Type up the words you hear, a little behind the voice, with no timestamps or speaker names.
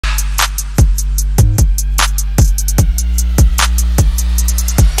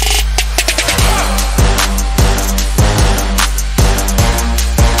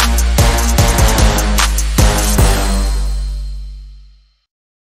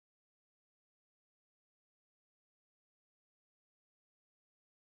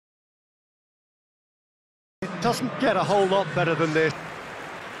Doesn't get a whole lot better than this.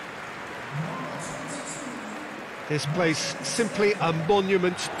 This place simply a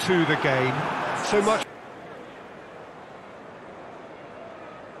monument to the game. So much.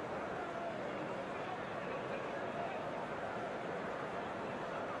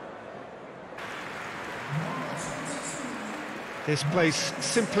 This place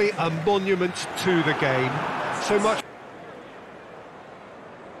simply a monument to the game. So much.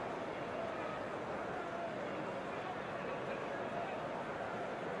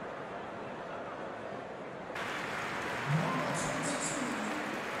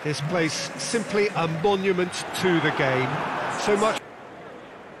 This place simply a monument to the game. So much.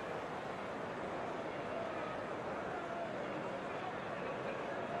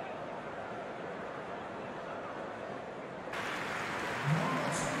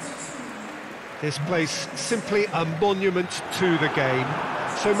 This place simply a monument to the game.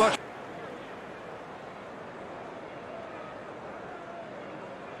 So much.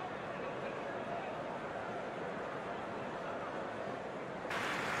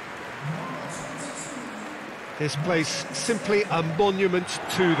 This place simply a monument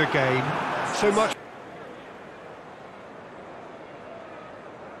to the game. So much.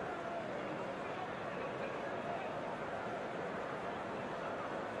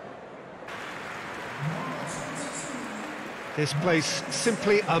 This place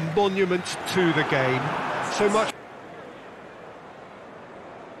simply a monument to the game. So much.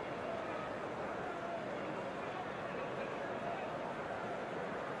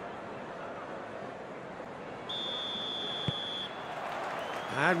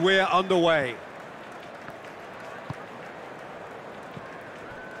 And we're underway.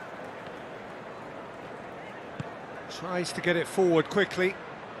 Tries to get it forward quickly.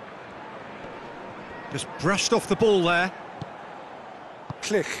 Just brushed off the ball there.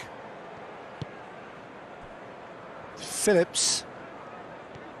 Click. Phillips.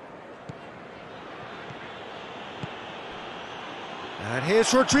 And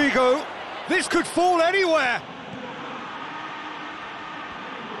here's Rodrigo. This could fall anywhere.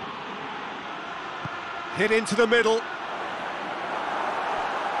 Hit into the middle.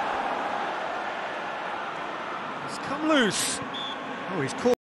 He's come loose. Oh, he's caught.